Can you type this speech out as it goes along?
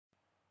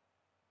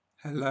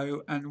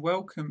Hello and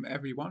welcome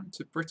everyone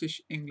to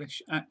British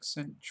English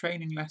Accent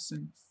Training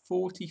Lesson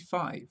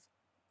 45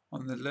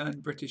 on the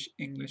Learn British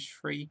English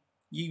Free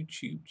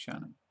YouTube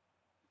channel.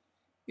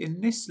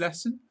 In this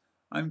lesson,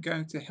 I'm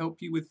going to help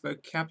you with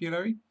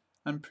vocabulary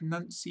and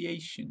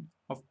pronunciation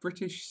of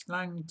British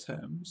slang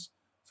terms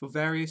for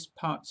various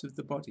parts of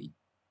the body.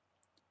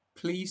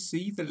 Please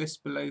see the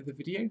list below the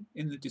video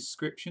in the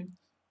description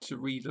to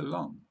read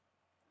along.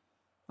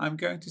 I'm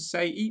going to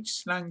say each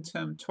slang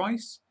term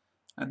twice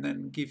and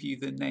then give you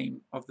the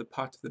name of the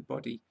part of the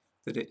body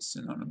that it's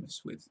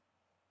synonymous with.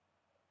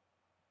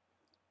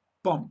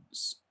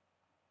 Bonce,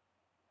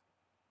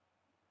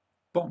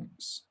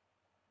 bonce.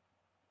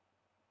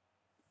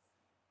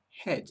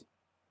 Head,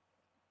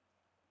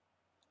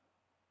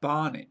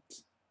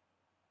 barnet,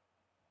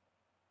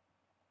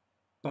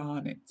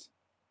 barnet.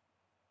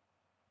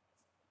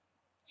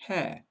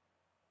 Hair,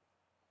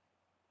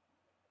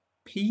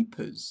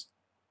 peepers,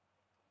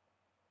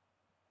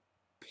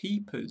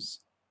 peepers.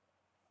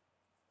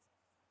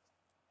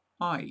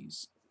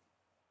 Eyes,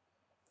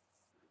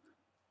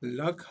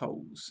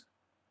 lugholes,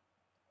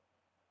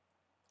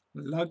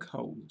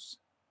 lugholes.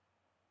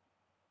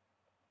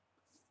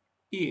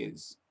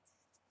 Ears,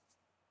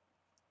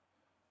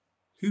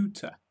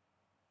 hooter,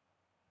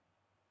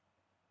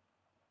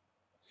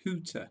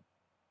 hooter.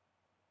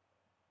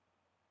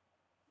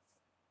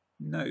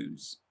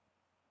 Nose,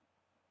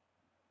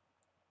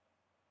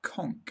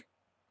 conk,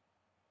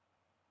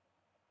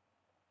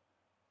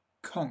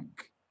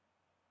 conk.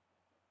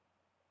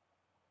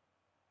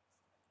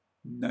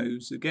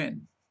 Nose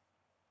again.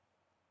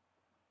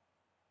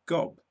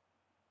 Gob,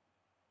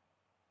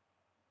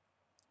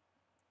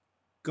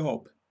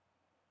 gob.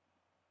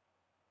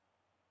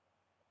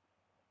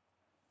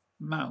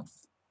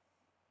 Mouth,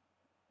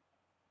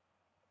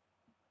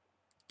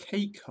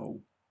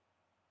 cakehole,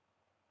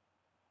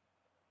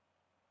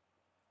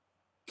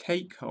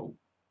 cakehole.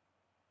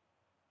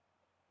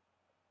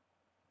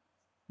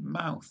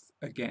 Mouth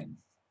again.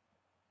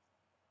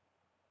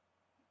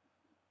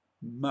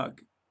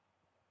 Mug,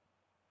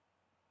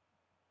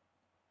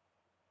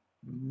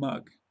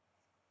 mug.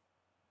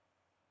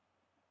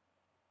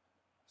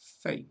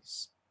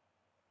 Face,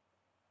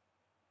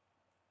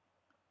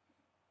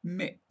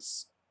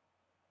 mitts,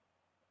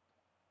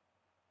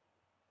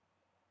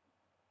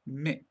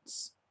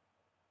 mitts.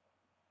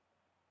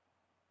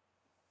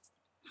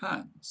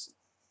 Hands,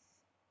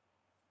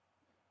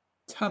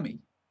 tummy,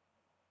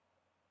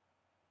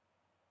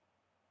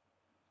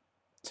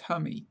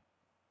 tummy.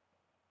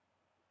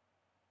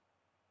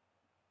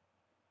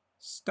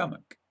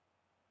 Stomach,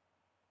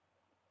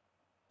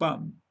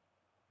 bum,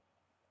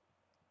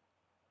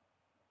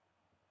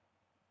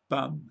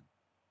 bum.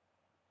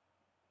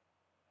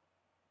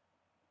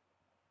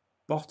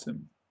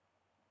 Bottom.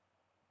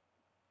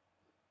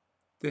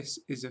 This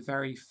is a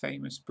very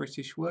famous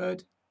British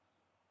word,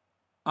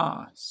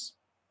 arse,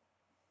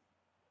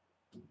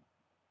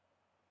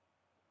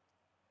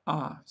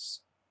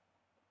 arse,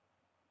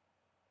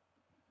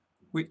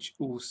 which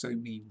also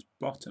means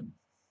bottom.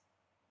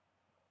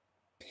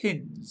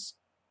 Pins,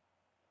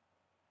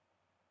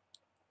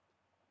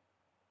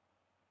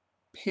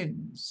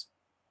 pins.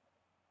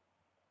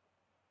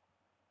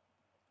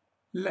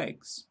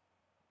 Legs,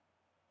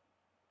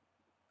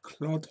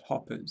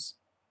 clodhoppers,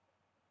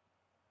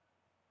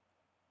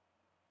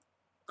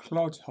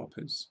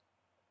 clodhoppers.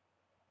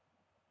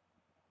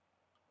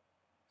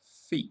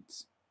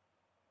 Feet.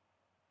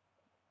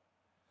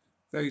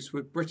 Those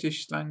were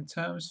British slang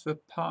terms for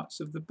parts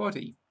of the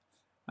body,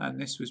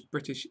 and this was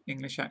British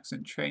English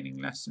Accent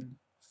Training Lesson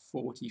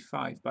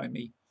 45 by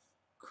me,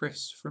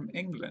 Chris from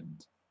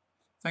England.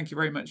 Thank you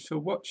very much for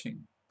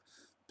watching.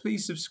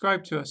 Please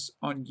subscribe to us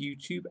on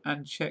YouTube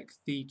and check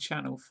the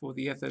channel for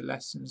the other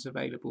lessons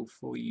available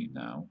for you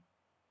now.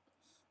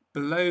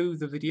 Below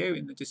the video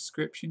in the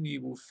description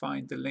you will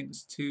find the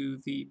links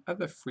to the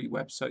other free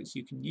websites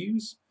you can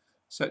use,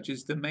 such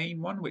as the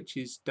main one, which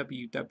is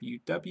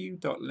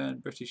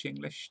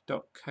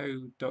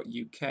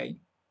www.learnbritishenglish.co.uk.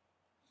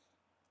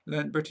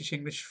 Learn British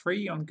English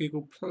free on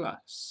Google+,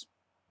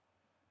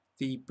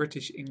 the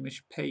British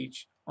English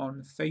page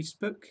on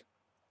Facebook.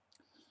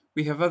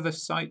 We have other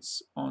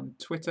sites on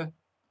Twitter,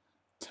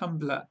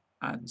 Tumblr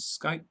and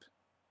Skype.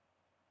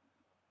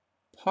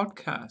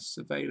 Podcasts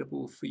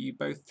available for you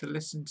both to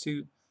listen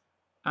to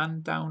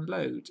and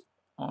download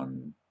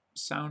on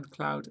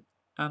SoundCloud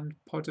and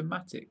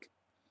Podomatic.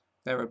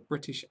 There are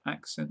British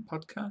accent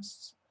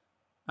podcasts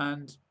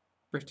and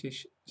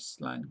British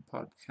slang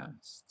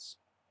podcasts.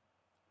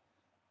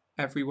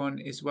 Everyone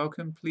is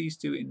welcome. Please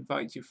do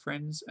invite your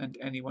friends and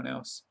anyone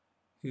else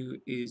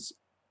who is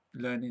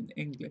learning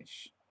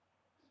English.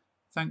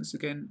 Thanks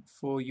again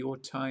for your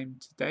time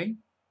today.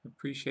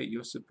 Appreciate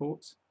your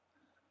support.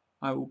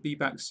 I will be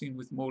back soon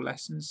with more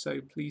lessons, so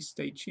please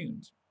stay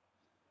tuned.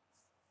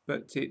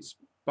 But it's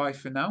bye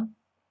for now.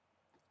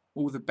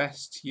 All the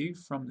best to you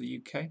from the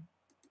UK.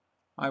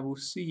 I will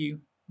see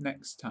you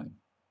next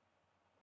time.